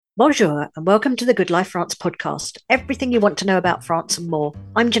Bonjour, and welcome to the Good Life France podcast. Everything you want to know about France and more.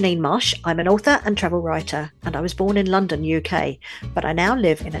 I'm Janine Marsh. I'm an author and travel writer, and I was born in London, UK, but I now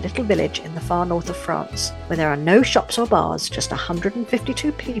live in a little village in the far north of France, where there are no shops or bars, just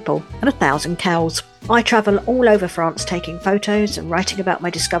 152 people and 1,000 cows. I travel all over France taking photos and writing about my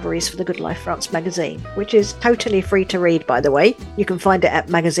discoveries for the Good Life France magazine, which is totally free to read, by the way. You can find it at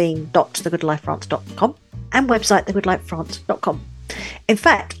magazine.thegoodlifefrance.com and website thegoodlifefrance.com. In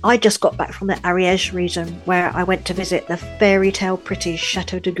fact, I just got back from the Ariège region where I went to visit the fairy tale pretty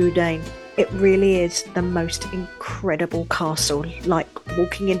Chateau de Goudain. It really is the most incredible castle, like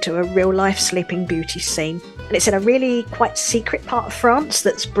walking into a real life Sleeping Beauty scene. And it's in a really quite secret part of France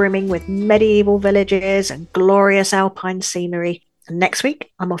that's brimming with medieval villages and glorious alpine scenery. And next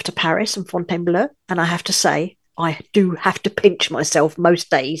week, I'm off to Paris and Fontainebleau, and I have to say, I do have to pinch myself most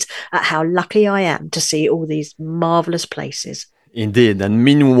days at how lucky I am to see all these marvellous places. Indeed, and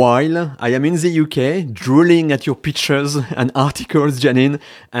meanwhile, I am in the UK, drooling at your pictures and articles, Janine,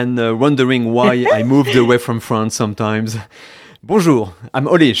 and wondering why I moved away from France sometimes. Bonjour, I'm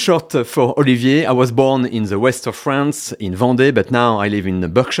Oli, short for Olivier. I was born in the west of France, in Vendée, but now I live in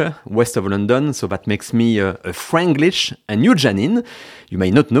Berkshire, west of London, so that makes me a Franglish. And you, Janine, you may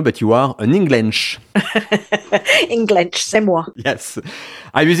not know, but you are an English. English, c'est moi. Yes.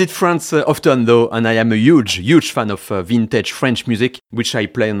 I visit France often, though, and I am a huge fan of vintage French music, which I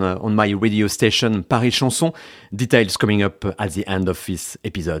play on my radio station, Paris Chanson. Details coming up at the end of this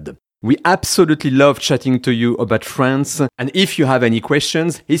episode. We absolutely love chatting to you about France. And if you have any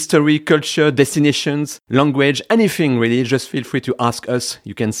questions, history, culture, destinations, language, anything really, just feel free to ask us.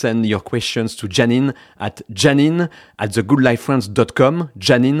 You can send your questions to Janine at thegoodlifefrance.com,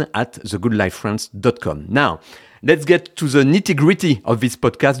 Janine at thegoodlifefrance.com. Now, let's get to the nitty-gritty of this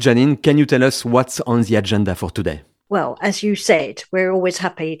podcast. Janine, can you tell us what's on the agenda for today? Well, as you said, we're always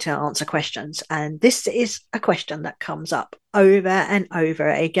happy to answer questions. And this is a question that comes up over and over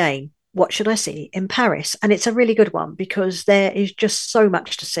again. What should I see in Paris? And it's a really good one because there is just so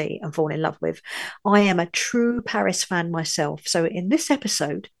much to see and fall in love with. I am a true Paris fan myself. So in this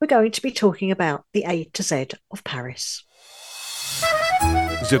episode, we're going to be talking about the A to Z of Paris.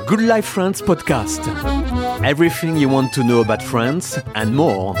 The Good Life France podcast. Everything you want to know about France and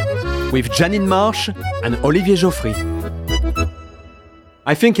more. With Janine Marsh and Olivier Geoffrey.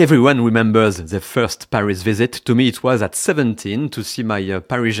 I think everyone remembers their first Paris visit. To me, it was at 17 to see my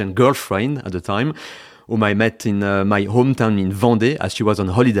Parisian girlfriend at the time, whom I met in my hometown in Vendée as she was on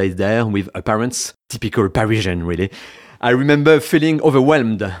holidays there with her parents. Typical Parisian, really. I remember feeling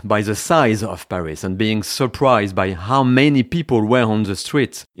overwhelmed by the size of Paris and being surprised by how many people were on the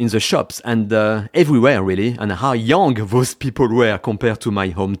street, in the shops and everywhere really, and how young those people were compared to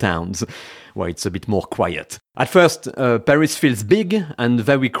my hometowns, where it's a bit more quiet. At first, Paris feels big and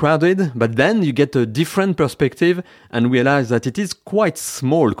very crowded, but then you get a different perspective and realize that it is quite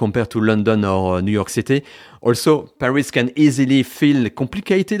small compared to London or New York City. Also, Paris can easily feel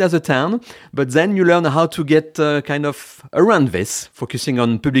complicated as a town, but then you learn how to get kind of around this, focusing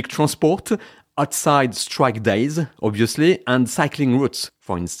on public transport, outside strike days, obviously, and cycling routes,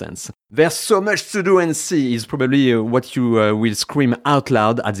 for instance. There's so much to do and see is probably what you will scream out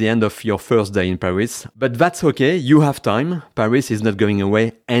loud at the end of your first day in Paris. But that's okay, you have time. Paris is not going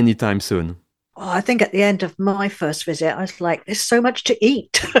away anytime soon. Oh, I think at the end of my first visit, I was like, there's so much to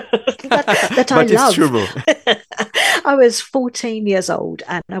eat that I love. It's true. I was 14 years old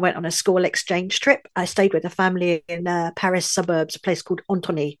and I went on a school exchange trip. I stayed with a family in Paris suburbs, a place called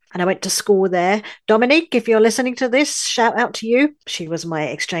Antony, and I went to school there. Dominique, if you're listening to this, shout out to you. She was my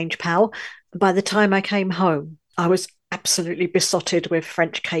exchange pal. By the time I came home, I was absolutely besotted with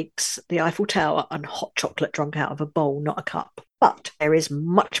French cakes, the Eiffel Tower, and hot chocolate drunk out of a bowl, not a cup. But there is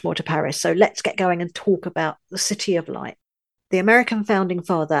much more to Paris, so let's get going and talk about the City of Light. The American founding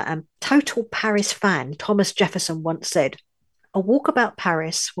father and total Paris fan Thomas Jefferson once said, "A walk about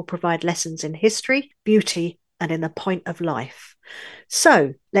Paris will provide lessons in history, beauty, and in the point of life."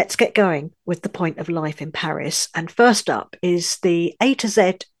 So let's get going with the point of life in Paris. And first up is the A to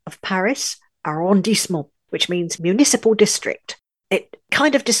Z of Paris, arrondissement, which means municipal district. It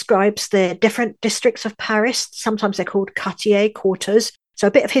kind of describes the different districts of Paris. Sometimes they're called quartiers, quarters. So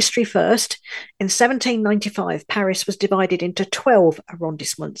a bit of history first. In 1795, Paris was divided into 12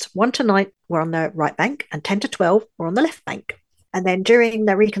 arrondissements. 1 to 9 were on the right bank and 10 to 12 were on the left bank. And then during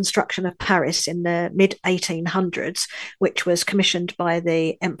the reconstruction of Paris in the mid-1800s, which was commissioned by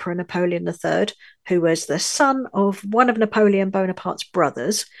the Emperor Napoleon III, who was the son of one of Napoleon Bonaparte's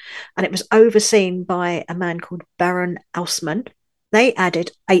brothers, and it was overseen by a man called Baron Haussmann. They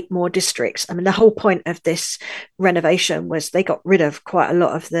added 8 more districts. I mean, the whole point of this renovation was they got rid of quite a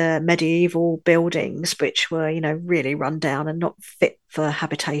lot of the medieval buildings, which were, really run down and not fit for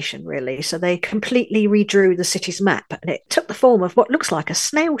habitation, really. So they completely redrew the city's map, and it took the form of what looks like a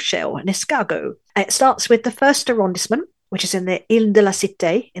snail shell, an escargot. It starts with the first arrondissement, which is in the Ile de la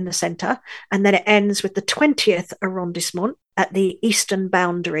Cité in the centre, and then it ends with the 20th arrondissement at the eastern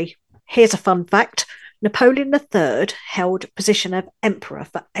boundary. Here's a fun fact. Napoleon III held position of emperor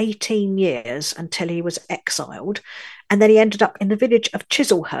for 18 years until he was exiled. And then he ended up in the village of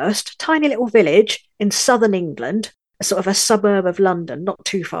Chislehurst, tiny little village in southern England, a sort of a suburb of London, not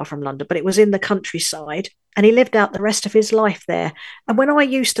too far from London, but it was in the countryside. And he lived out the rest of his life there. And when I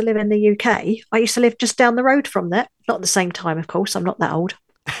used to live in the UK, I used to live just down the road from there. Not at the same time, of course. I'm not that old.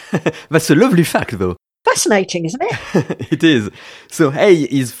 That's a lovely fact, though. Fascinating, isn't it? It is. So A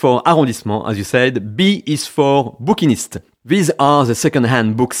is for arrondissement, as you said. B is for bouquiniste. These are the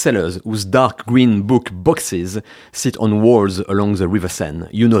second-hand booksellers whose dark green book boxes sit on walls along the River Seine.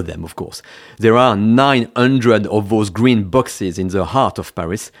 You know them, of course. There are 900 of those green boxes in the heart of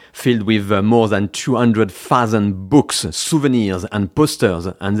Paris, filled with more than 200,000 books, souvenirs and posters,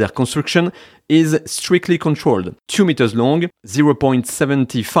 and their construction is strictly controlled. 2 meters long,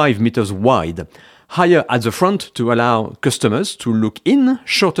 0.75 meters wide. Higher at the front to allow customers to look in,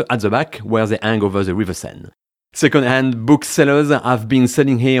 shorter at the back where they hang over the River Seine. Second-hand booksellers have been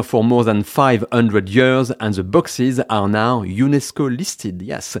selling here for more than 500 years and the boxes are now UNESCO listed,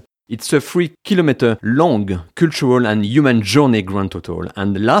 yes. It's a 3-kilometer long cultural and human journey grand total.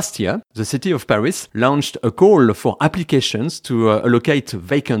 And last year, the city of Paris launched a call for applications to allocate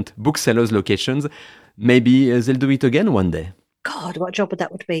vacant booksellers locations. Maybe they'll do it again one day. God, what a job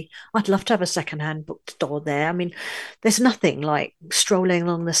that would be. I'd love to have a second-hand bookstore there. I mean, there's nothing like strolling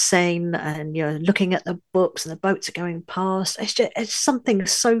along the Seine and looking at the books and the boats are going past. It's something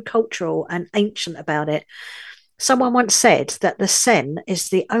so cultural and ancient about it. Someone once said that the Seine is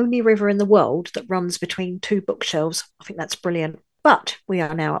the only river in the world that runs between 2 bookshelves. I think that's brilliant. But we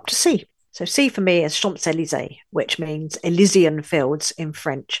are now up to C. So C for me is Champs-Élysées, which means Elysian Fields in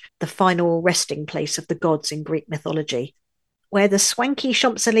French, the final resting place of the gods in Greek mythology. Where the swanky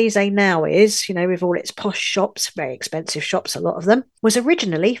Champs-Élysées now is, with all its posh shops, very expensive shops, a lot of them, was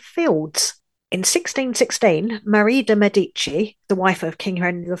originally fields. In 1616, Marie de Medici, the wife of King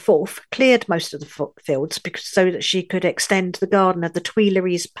Henry IV, cleared most of the fields so that she could extend the garden of the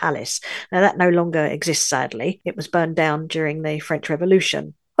Tuileries Palace. Now, that no longer exists, sadly. It was burned down during the French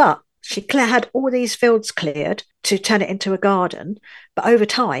Revolution. But she had all these fields cleared to turn it into a garden. But over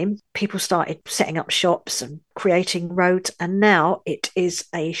time, people started setting up shops and creating roads. And now it is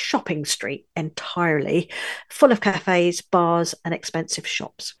a shopping street entirely, full of cafes, bars, and expensive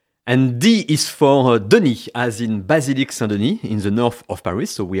shops. And D is for Denis, as in Basilique Saint-Denis, in the north of Paris.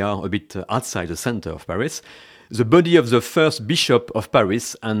 So we are a bit outside the center of Paris. The body of the first bishop of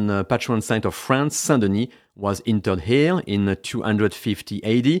Paris and patron saint of France, Saint-Denis, was interred here in 250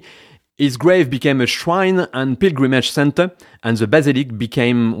 AD. His grave became a shrine and pilgrimage center, and the basilica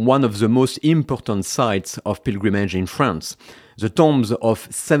became one of the most important sites of pilgrimage in France. The tombs of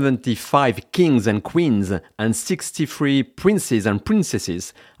 75 kings and queens and 63 princes and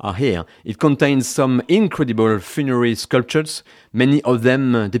princesses are here. It contains some incredible funerary sculptures, many of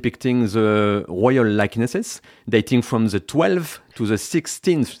them depicting the royal likenesses, dating from the 12th to the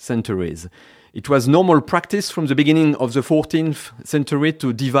 16th centuries. It was normal practice from the beginning of the 14th century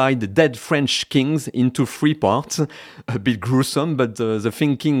to divide dead French kings into 3 parts. A bit gruesome, but the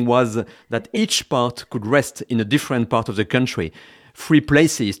thinking was that each part could rest in a different part of the country. 3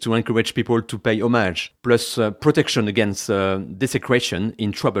 places to encourage people to pay homage, plus protection against desecration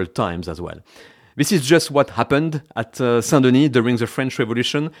in troubled times as well. This is just what happened at Saint-Denis during the French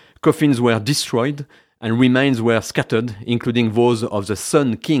Revolution. Coffins were destroyed and remains were scattered, including those of the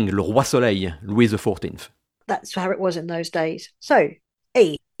Sun King, Le Roi Soleil, Louis XIV. That's how it was in those days. So,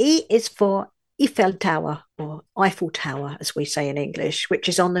 E. E is for Eiffel Tower, or Eiffel Tower, as we say in English, which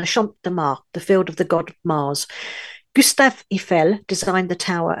is on the Champ de Mars, the field of the god Mars. Gustave Eiffel designed the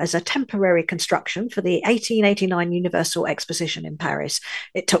tower as a temporary construction for the 1889 Universal Exposition in Paris.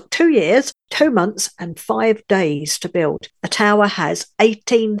 It took 2 years, 2 months and 5 days to build. The tower has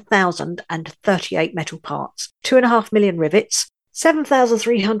 18,038 metal parts, 2.5 million rivets,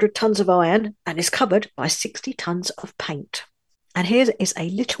 7,300 tons of iron, and is covered by 60 tons of paint. And here is a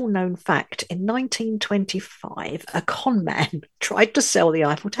little known fact. In 1925, a con man tried to sell the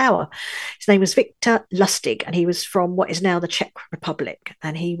Eiffel Tower. His name was Victor Lustig, and he was from what is now the Czech Republic,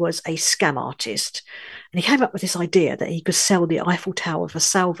 and he was a scam artist. And he came up with this idea that he could sell the Eiffel Tower for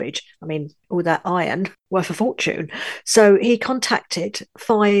salvage. I mean, all that iron worth a fortune. So he contacted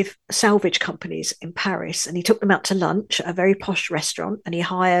 5 salvage companies in Paris, and he took them out to lunch at a very posh restaurant, and he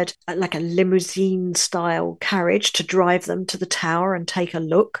hired like a limousine style carriage to drive them to the tower and take a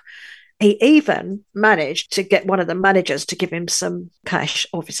look. He even managed to get one of the managers to give him some cash,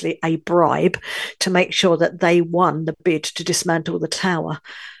 obviously a bribe, to make sure that they won the bid to dismantle the tower.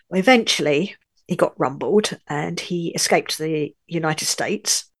 Eventually, he got rumbled and he escaped to the United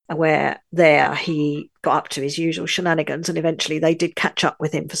States, where there he got up to his usual shenanigans, and eventually they did catch up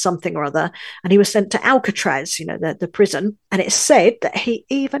with him for something or other, and he was sent to Alcatraz, the prison. And it's said that he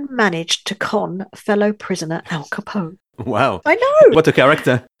even managed to con fellow prisoner Al Capone. Wow. I know. What a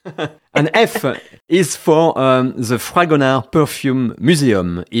character. And F is for the Fragonard Perfume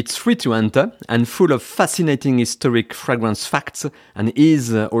Museum. It's free to enter and full of fascinating historic fragrance facts, and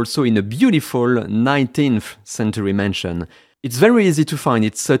is also in a beautiful 19th century mansion. It's very easy to find.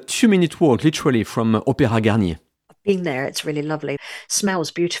 It's a 2-minute walk, literally, from Opéra Garnier. I've been there. It's really lovely.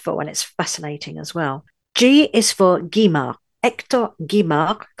 Smells beautiful, and it's fascinating as well. G is for Guimard. Hector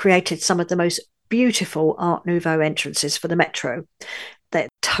Guimard created some of the most beautiful Art Nouveau entrances for the metro. They're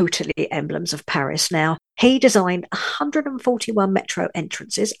totally emblems of Paris now. He designed 141 metro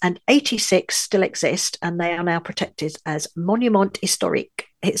entrances, and 86 still exist, and they are now protected as Monument Historique,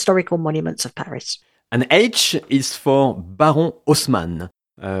 historical monuments of Paris. And H is for Baron Haussmann.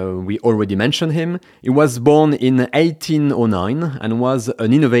 We already mentioned him. He was born in 1809 and was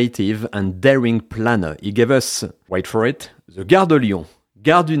an innovative and daring planner. He gave us, wait for it, the Gare de Lyon,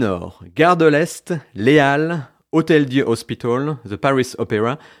 Gare du Nord, Gare de l'Est, Les Halles, Hôtel Dieu Hospital, the Paris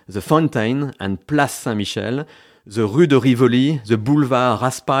Opera, the Fontaine and Place Saint-Michel, the Rue de Rivoli, the Boulevard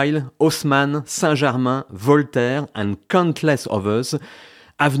Raspail, Haussmann, Saint-Germain, Voltaire and countless others,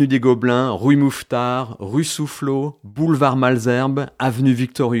 Avenue des Gobelins, Rue Mouffetard, Rue Soufflot, Boulevard Malesherbes, Avenue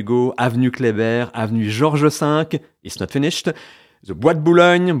Victor Hugo, Avenue Kléber, Avenue Georges V, it's not finished, the Bois de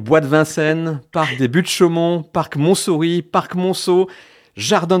Boulogne, Bois de Vincennes, Parc des Buttes-Chaumont, Parc Montsouris, Parc Monceau,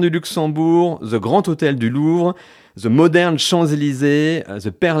 Jardin du Luxembourg, the Grand Hôtel du Louvre, the modern Champs-Élysées,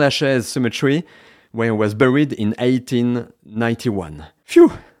 the Père Lachaise Cemetery, where he was buried in 1891.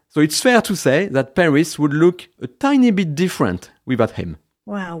 Phew! So it's fair to say that Paris would look a tiny bit different without him.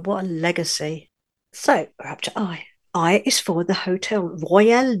 Wow, what a legacy. So we're up to I. I is for the Hotel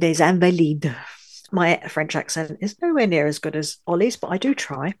Royal des Invalides. My French accent is nowhere near as good as Ollie's, but I do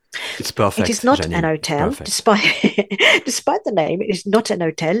try. It's perfect. It is not Janine. an hotel, Perfect. despite the name. It is not an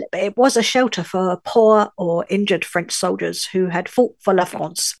hotel, but it was a shelter for poor or injured French soldiers who had fought for La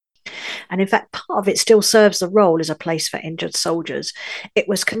France. And in fact, part of it still serves the role as a place for injured soldiers. It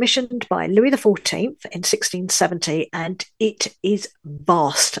was commissioned by Louis XIV in 1670, and it is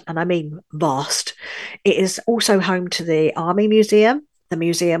vast, and I mean vast. It is also home to the Army Museum, the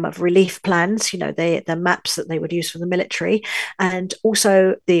Museum of Relief Plans, the maps that they would use for the military, and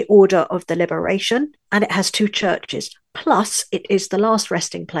also the Order of the Liberation. And it has 2 churches. Plus, it is the last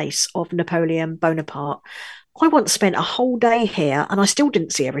resting place of Napoleon Bonaparte. I once spent a whole day here and I still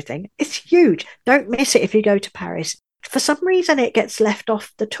didn't see everything. It's huge. Don't miss it if you go to Paris. For some reason, it gets left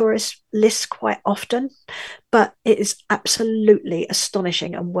off the tourist list quite often, but it is absolutely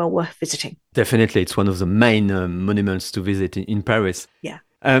astonishing and well worth visiting. Definitely, it's one of the main monuments to visit in Paris. Yeah.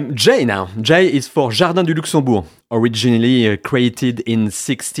 J now. J is for Jardin du Luxembourg, originally created in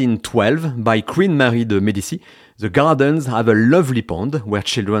 1612 by Queen Marie de Medici. The gardens have a lovely pond where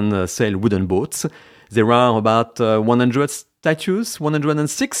children sail wooden boats. There are about 106 statues,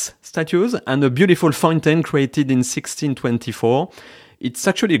 and a beautiful fountain created in 1624. It's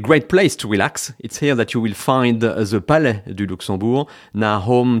actually a great place to relax. It's here that you will find the Palais du Luxembourg, now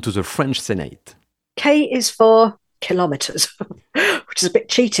home to the French Senate. K is for kilometres, which is a bit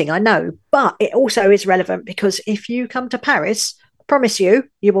cheating, I know, but it also is relevant because if you come to Paris, I promise you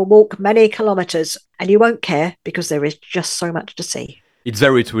will walk many kilometres and you won't care because there is just so much to see. It's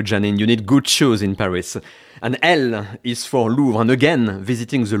very true, Janine. You need good shoes in Paris. And L is for Louvre. And again,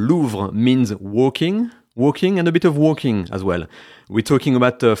 visiting the Louvre means walking and a bit of walking as well. We're talking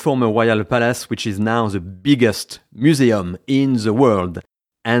about the former Royal Palace, which is now the biggest museum in the world.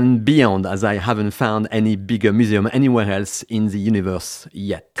 And beyond, as I haven't found any bigger museum anywhere else in the universe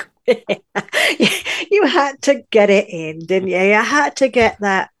yet. You had to get it in, didn't you? You had to get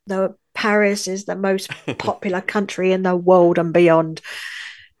that. Paris is the most popular country in the world and beyond.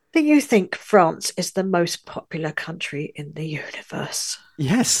 Do you think France is the most popular country in the universe?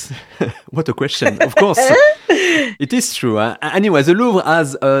 Yes, what a question. Of course, it is true. Anyway, the Louvre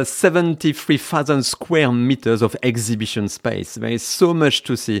has 73,000 square meters of exhibition space. There is so much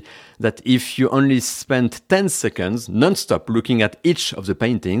to see that if you only spend 10 seconds non-stop looking at each of the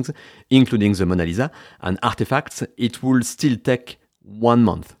paintings, including the Mona Lisa and artifacts, it will still take 1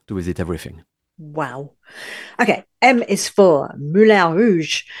 month to visit everything. Wow. Okay, M is for Moulin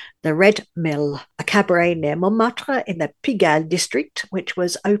Rouge, the Red Mill, a cabaret near Montmartre in the Pigalle district, which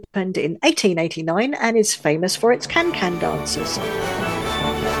was opened in 1889 and is famous for its can-can dancers.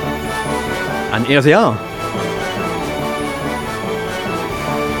 And here they are.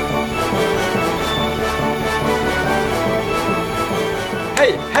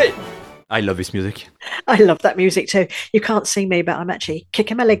 Hey, hey! I love this music. I love that music too. You can't see me, but I'm actually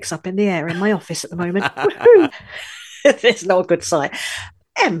kicking my legs up in the air in my office at the moment. It's not a good sight.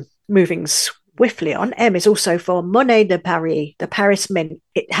 M, moving swiftly on. M is also for Monnaie de Paris, the Paris Mint.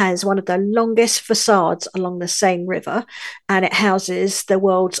 It has one of the longest facades along the Seine River, and it houses the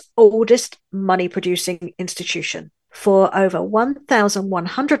world's oldest money-producing institution. For over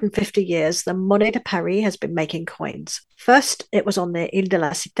 1,150 years, the Monnaie de Paris has been making coins. First, it was on the Ile de la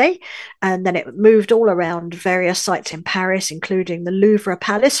Cité, and then it moved all around various sites in Paris, including the Louvre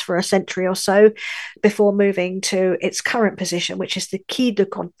Palace for a century or so, before moving to its current position, which is the Quai de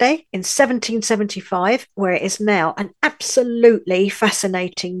Comté in 1775, where it is now an absolutely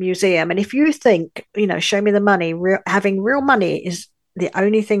fascinating museum. And if you think, show me the money, having real money is the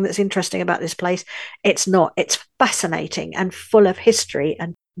only thing that's interesting about this place, it's not. It's fascinating and full of history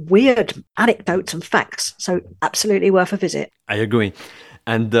and weird anecdotes and facts. So absolutely worth a visit. I agree.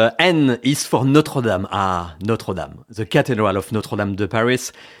 And N is for Notre Dame. Notre Dame. The Cathedral of Notre Dame de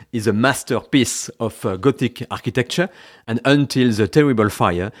Paris is a masterpiece of Gothic architecture. And until the terrible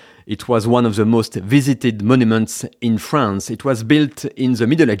fire, it was one of the most visited monuments in France. It was built in the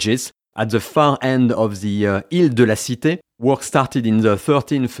Middle Ages at the far end of the Ile de la Cité. Work started in the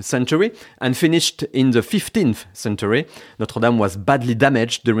 13th century and finished in the 15th century. Notre Dame was badly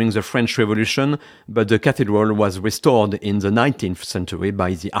damaged during the French Revolution, but the cathedral was restored in the 19th century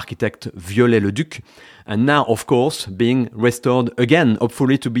by the architect Viollet-le-Duc, and now, of course, being restored again,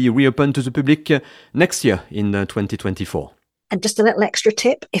 hopefully to be reopened to the public next year in 2024. And just a little extra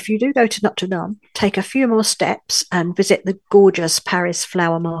tip, if you do go to Notre Dame, take a few more steps and visit the gorgeous Paris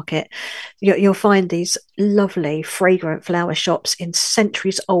flower market. You'll find these lovely, fragrant flower shops in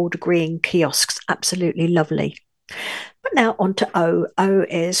centuries-old green kiosks. Absolutely lovely. But now on to O. O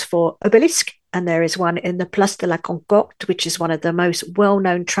is for obelisk, and there is one in the Place de la Concorde, which is one of the most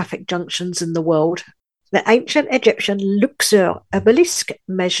well-known traffic junctions in the world. The ancient Egyptian Luxor obelisk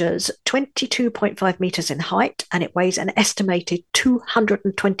measures 22.5 meters in height, and it weighs an estimated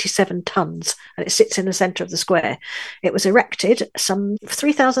 227 tons, and it sits in the center of the square. It was erected some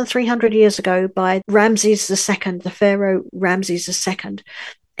 3,300 years ago by Ramses II, the pharaoh Ramses II.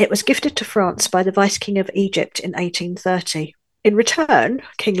 It was gifted to France by the Vice King of Egypt in 1830. In return,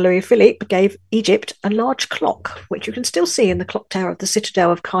 King Louis Philippe gave Egypt a large clock, which you can still see in the clock tower of the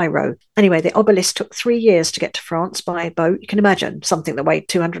Citadel of Cairo. Anyway, the obelisk took 3 years to get to France by boat. You can imagine something that weighed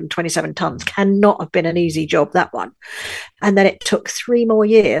 227 tons cannot have been an easy job, that one. And then it took 3 more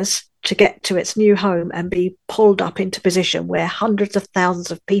years to get to its new home and be pulled up into position where hundreds of thousands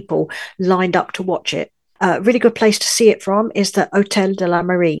of people lined up to watch it. A really good place to see it from is the Hôtel de la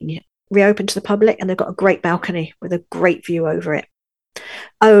Marine. Reopened to the public, and they've got a great balcony with a great view over it.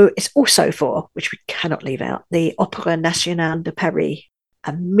 O is also for, which we cannot leave out, the Opéra National de Paris,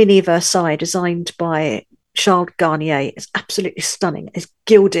 a mini Versailles designed by Charles Garnier. It's absolutely stunning. It's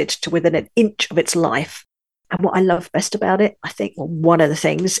gilded to within an inch of its life. And what I love best about it, I think, one of the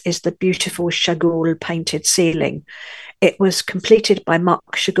things is the beautiful Chagall painted ceiling. It was completed by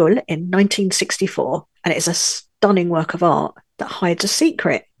Marc Chagall in 1964, and it is a stunning work of art that hides a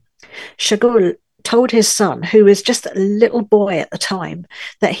secret. Chagall told his son, who was just a little boy at the time,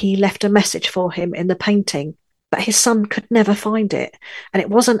 that he left a message for him in the painting, but his son could never find it. And it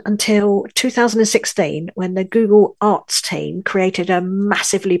wasn't until 2016 when the Google Arts team created a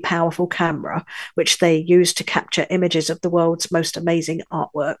massively powerful camera, which they used to capture images of the world's most amazing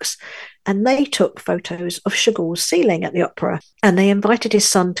artworks. And they took photos of Chagall's ceiling at the opera, and they invited his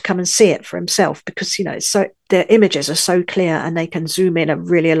son to come and see it for himself because, it's so the images are so clear and they can zoom in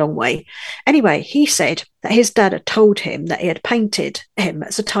a long way. Anyway, he said that his dad had told him that he had painted him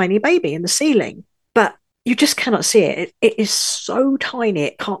as a tiny baby in the ceiling, but you just cannot see it. It is so tiny,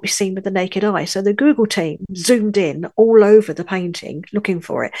 it can't be seen with the naked eye. So the Google team zoomed in all over the painting looking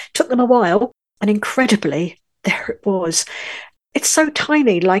for it. Took them a while, and incredibly, there it was. It's so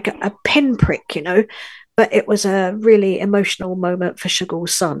tiny, like a pinprick, But it was a really emotional moment for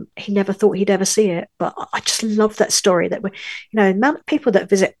Chagall's son. He never thought he'd ever see it. But I just love that story that the amount of people that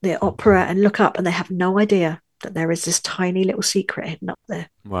visit the opera and look up and they have no idea that there is this tiny little secret hidden up there.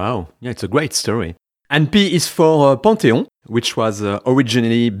 Wow. Yeah, it's a great story. And P is for Panthéon, which was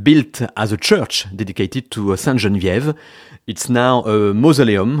originally built as a church dedicated to Sainte Geneviève. It's now a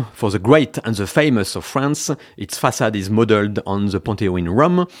mausoleum for the great and the famous of France. Its facade is modeled on the Panthéon in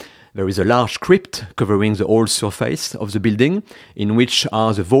Rome. There is a large crypt covering the whole surface of the building, in which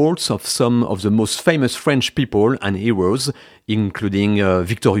are the vaults of some of the most famous French people and heroes, including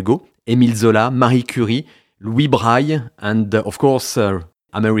Victor Hugo, Émile Zola, Marie Curie, Louis Braille, and of course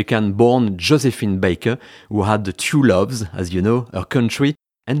American-born Josephine Baker, who had two loves, as you know, her country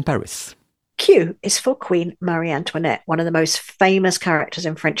and Paris. Q is for Queen Marie Antoinette, one of the most famous characters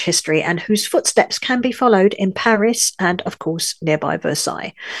in French history and whose footsteps can be followed in Paris and, of course, nearby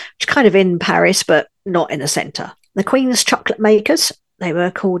Versailles, which is kind of in Paris, but not in the centre. The Queen's chocolate makers, they were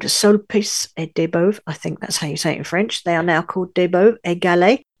called Sulpice et Desboves. I think that's how you say it in French. They are now called Desboves et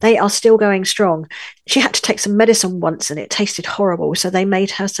Gallet. They are still going strong. She had to take some medicine once and it tasted horrible. So they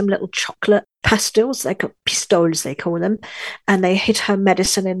made her some little chocolate pastilles. They got pistoles, they call them. And they hid her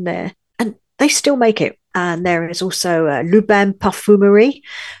medicine in there. And they still make it. And there is also Lubin Parfumerie.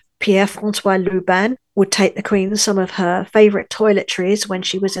 Pierre-François Lubin would take the Queen some of her favourite toiletries when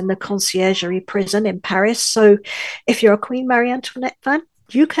she was in the Conciergerie prison in Paris. So if you're a Queen Marie Antoinette fan,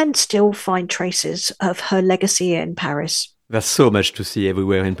 you can still find traces of her legacy in Paris. There's so much to see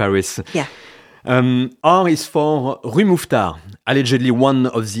everywhere in Paris. Yeah. R is for Rue Mouffetard, allegedly one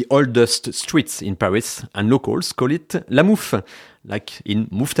of the oldest streets in Paris, and locals call it La Mouffe, like in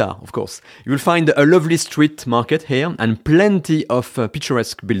Mouffetard, of course. You will find a lovely street market here and plenty of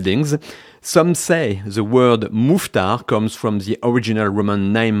picturesque buildings. Some say the word Mouffetard comes from the original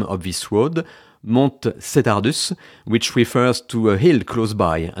Roman name of this road, Mont Cétardus, which refers to a hill close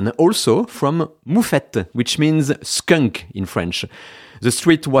by, and also from moufette, which means skunk in French. The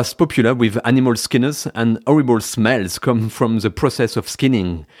street was popular with animal skinners, and horrible smells come from the process of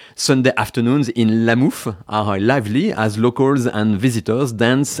skinning. Sunday afternoons in La Mouffe are lively as locals and visitors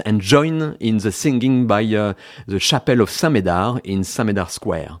dance and join in the singing by the Chapelle of Saint-Médard in Saint-Médard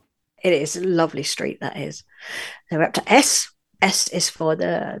Square. It is a lovely street, that is. Then we're up to S. S is for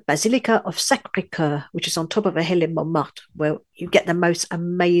the Basilica of Sacré-Cœur, which is on top of a hill in Montmartre, where you get the most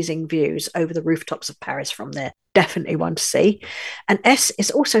amazing views over the rooftops of Paris from there. Definitely one to see. And S is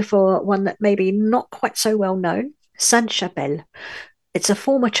also for one that maybe not quite so well known, Sainte-Chapelle. It's a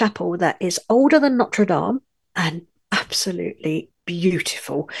former chapel that is older than Notre Dame and absolutely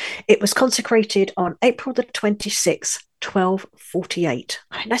beautiful. It was consecrated on April the 26th, 1248.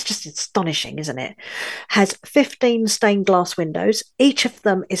 I mean, that's just astonishing, isn't it? Has 15 stained glass windows. Each of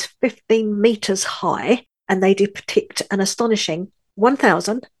them is 15 meters high, and they depict an astonishing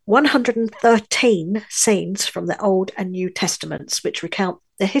 1,113 scenes from the Old and New Testaments, which recount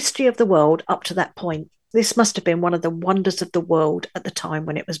the history of the world up to that point. This must have been one of the wonders of the world at the time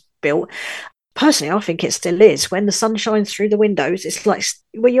when it was built. Personally, I think it still is. When the sun shines through the windows, it's like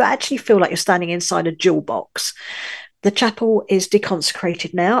where you actually feel like you're standing inside a jewel box. The chapel is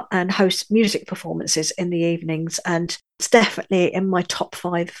deconsecrated now and hosts music performances in the evenings, and it's definitely in my top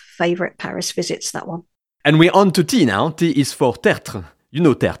 5 favourite Paris visits, that one. And we're on to T now. T is for Tertre. You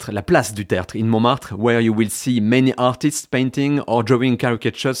know Tertre, la Place du Tertre in Montmartre, where you will see many artists painting or drawing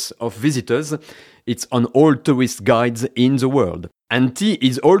caricatures of visitors. It's on all tourist guides in the world. And T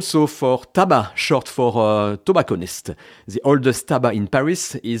is also for tabac, short for tobacconist. The oldest tabac in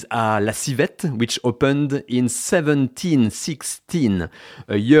Paris is à La Civette, which opened in 1716,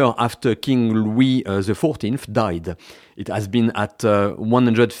 a year after King Louis XIV died. It has been at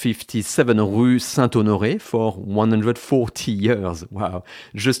 157 Rue Saint-Honoré for 140 years. Wow.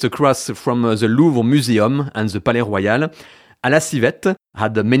 Just across from the Louvre Museum and the Palais Royal. À La Civette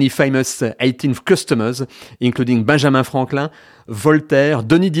had many famous 18th customers, including Benjamin Franklin, Voltaire,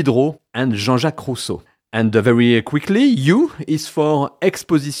 Denis Diderot, and Jean-Jacques Rousseau. And very quickly, U is for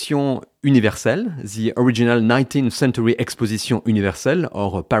Exposition Universelle, the original 19th century Exposition Universelle,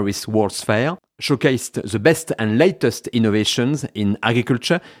 or Paris World's Fair, showcased the best and latest innovations in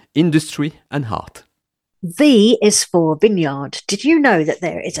agriculture, industry, and art. V is for vineyard. Did you know that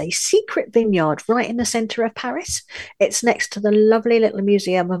there is a secret vineyard right in the centre of Paris? It's next to the lovely little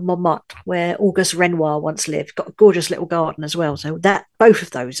museum of Montmartre where Auguste Renoir once lived. Got a gorgeous little garden as well. So that both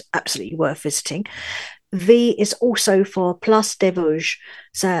of those absolutely worth visiting. V is also for Place des Vosges.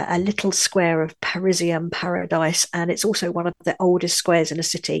 It's a little square of Parisian paradise, and it's also one of the oldest squares in the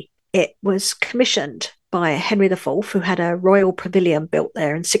city. It was commissioned by Henry IV, who had a royal pavilion built there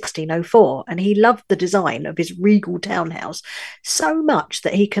in 1604, and he loved the design of his regal townhouse so much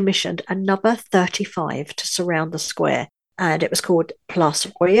that he commissioned another 35 to surround the square, and it was called Place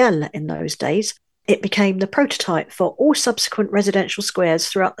Royale in those days. It became the prototype for all subsequent residential squares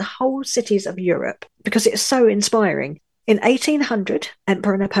throughout the whole cities of Europe because it's so inspiring. In 1800,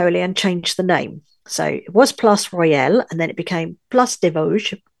 Emperor Napoleon changed the name. So it was Place Royale, and then it became Place des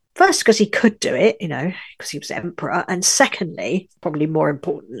Vosges. First, because he could do it, because he was emperor. And secondly, probably more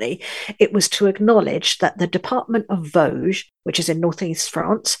importantly, it was to acknowledge that the Department of Vosges, which is in northeast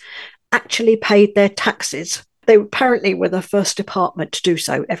France, actually paid their taxes. They apparently were the first department to do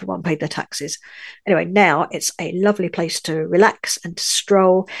so. Everyone paid their taxes. Anyway, now it's a lovely place to relax and to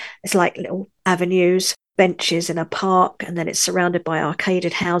stroll. It's like little avenues, benches in a park, and then it's surrounded by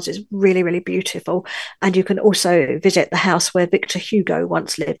arcaded houses. Really, really beautiful. And you can also visit the house where Victor Hugo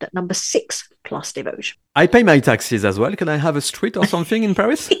once lived at number 6 Place des Vosges. I pay my taxes as well. Can I have a street or something in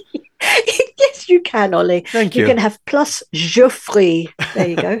Paris? Yes, you can, Ollie. Thank you. You can have Place Geoffroy. There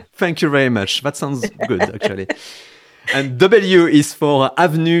you go. Thank you very much. That sounds good, actually. And W is for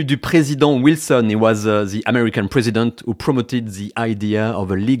Avenue du Président Wilson. He was the American president who promoted the idea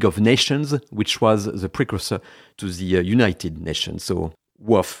of a League of Nations, which was the precursor to the United Nations. So,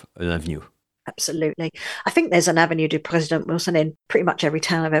 worth an avenue. Absolutely. I think there's an Avenue du Président Wilson in pretty much every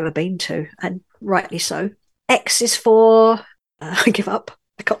town I've ever been to, and rightly so. X is for... I give up.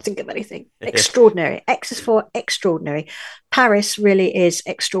 I can't think of anything. Extraordinary. X is for extraordinary. Paris really is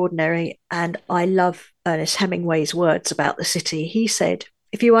extraordinary, and I love Ernest Hemingway's words about the city. He said,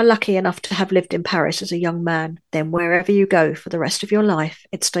 if you are lucky enough to have lived in Paris as a young man, then wherever you go for the rest of your life,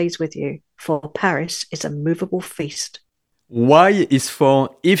 it stays with you, for Paris is a movable feast. Y is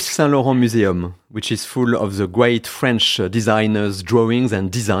for Yves Saint Laurent Museum, which is full of the great French designers' drawings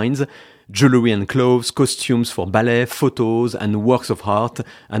and designs, jewelry and clothes, costumes for ballet, photos and works of art,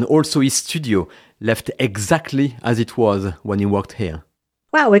 and also his studio, left exactly as it was when he worked here.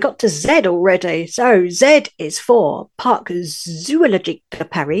 Wow, we got to Z already. So Z is for Parc Zoologique de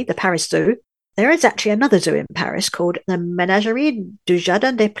Paris, the Paris Zoo. There is actually another zoo in Paris called the Ménagerie du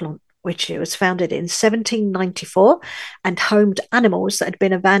Jardin des Plantes, which was founded in 1794 and homed animals that had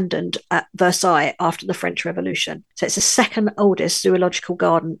been abandoned at Versailles after the French Revolution. So it's the second oldest zoological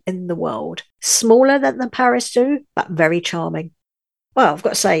garden in the world. Smaller than the Paris Zoo, but very charming. Well, I've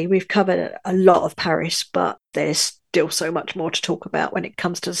got to say, we've covered a lot of Paris, but there's still so much more to talk about when it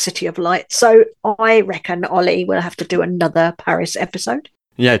comes to the City of Light. So I reckon, Ollie, we'll have to do another Paris episode.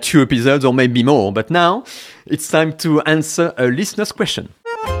 Yeah, 2 episodes or maybe more. But now it's time to answer a listener's question.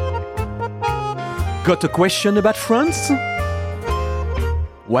 Got a question about France?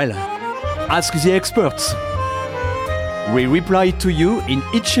 Well, ask the experts. We reply to you in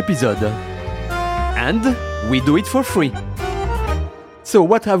each episode. And we do it for free. So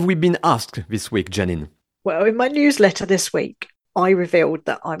what have we been asked this week, Janine? Well, in my newsletter this week, I revealed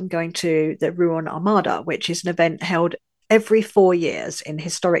that I'm going to the Rouen Armada, which is an event held every 4 years in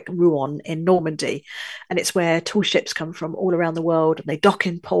historic Rouen in Normandy. And it's where tall ships come from all around the world and they dock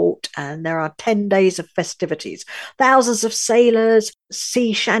in port, and there are 10 days of festivities. Thousands of sailors,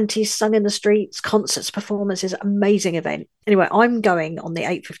 sea shanties sung in the streets, concerts, performances, amazing event. Anyway, I'm going on the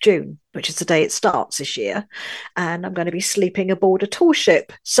 8th of June, which is the day it starts this year, and I'm going to be sleeping aboard a tall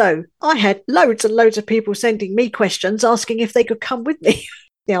ship. So I had loads and loads of people sending me questions asking if they could come with me.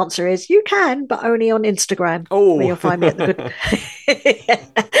 The answer is you can, but only on Instagram. Oh, where you'll find me at the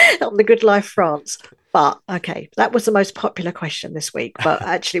Good on the Good Life France. But okay, that was the most popular question this week. But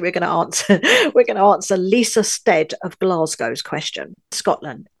actually, we're going to answer Lisa Stead of Glasgow's question,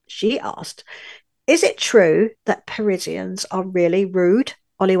 Scotland. She asked, "Is it true that Parisians are really rude?"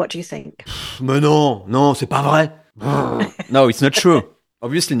 Ollie, what do you think? Mais non, c'est pas vrai. No, it's not true.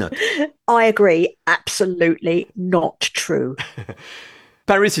 Obviously not. I agree. Absolutely not true.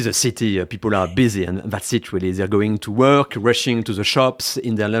 Paris is a city, people are busy, and that's it really. They're going to work, rushing to the shops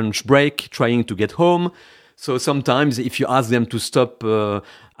in their lunch break, trying to get home. So sometimes if you ask them to stop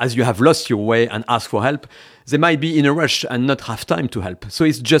as you have lost your way and ask for help, they might be in a rush and not have time to help. So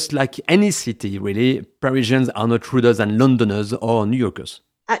it's just like any city really. Parisians are not ruder than Londoners or New Yorkers.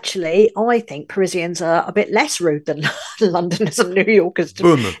 Actually, I think Parisians are a bit less rude than Londoners and New Yorkers,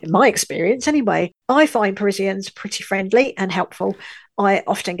 in my experience anyway. I find Parisians pretty friendly and helpful. I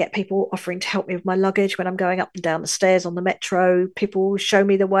often get people offering to help me with my luggage when I'm going up and down the stairs on the metro. People show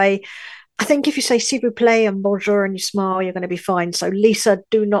me the way. I think if you say s'il vous plaît and bonjour and you smile, you're going to be fine. So Lisa,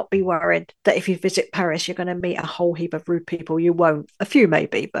 do not be worried that if you visit Paris, you're going to meet a whole heap of rude people. You won't. A few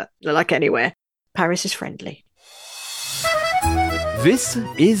maybe, but like anywhere, Paris is friendly. This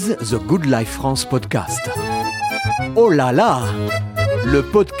is the Good Life France podcast. Oh là là! Le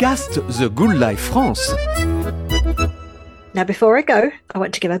podcast The Good Life France. Now, before I go, I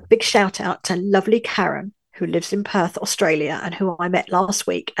want to give a big shout out to lovely Karen, who lives in Perth, Australia, and who I met last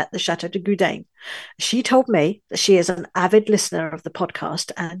week at the Chateau de Goudain. She told me that she is an avid listener of the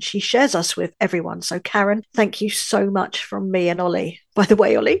podcast and she shares us with everyone. So, Karen, thank you so much from me and Ollie. By the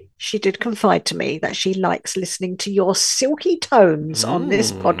way, Ollie, she did confide to me that she likes listening to your silky tones on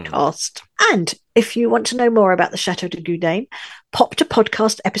this podcast. And if you want to know more about the Chateau de Goudain, pop to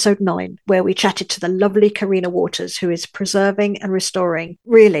podcast episode 9, where we chatted to the lovely Karina Waters, who is preserving and restoring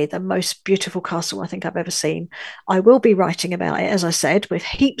really the most beautiful castle I think I've ever seen. I will be writing about it, as I said, with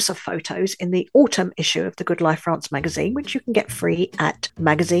heaps of photos in the autumn issue of the Good Life France magazine, which you can get free at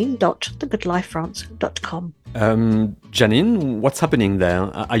magazine.thegoodlifefrance.com. Janine, what's happening there?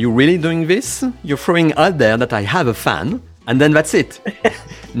 Are you really doing this? You're throwing out there that I have a fan, and then that's it.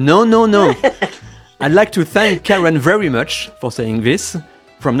 No. I'd like to thank Karen very much for saying this.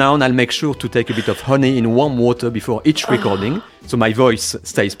 From now on, I'll make sure to take a bit of honey in warm water before each recording, so my voice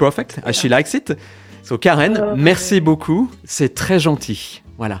stays perfect, as she likes it. So Karen, merci beaucoup. C'est très gentil.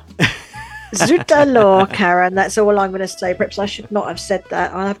 Voilà. Zut alors, Karen. That's all I'm going to say. Perhaps I should not have said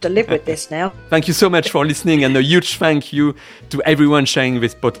that. I'll have to live with this now. Thank you so much for listening, and a huge thank you to everyone sharing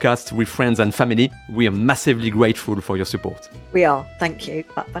this podcast with friends and family. We are massively grateful for your support. We are. Thank you.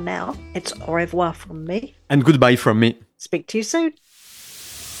 But for now, it's au revoir from me. And goodbye from me. Speak to you soon.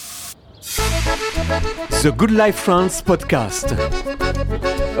 The Good Life France podcast.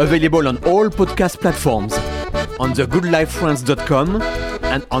 Available on all podcast platforms, on thegoodlifefrance.com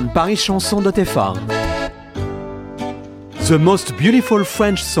and on parischanson.fr. The most beautiful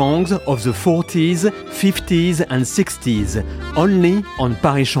French songs of the 40s, 50s and 60s, only on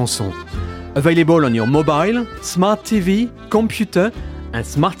Paris Chanson. Available on your mobile, smart TV, computer and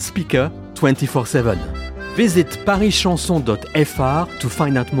smart speaker 24/7. Visit parischanson.fr to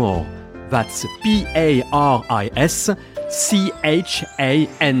find out more. That's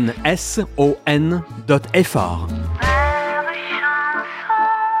parischanson.fr.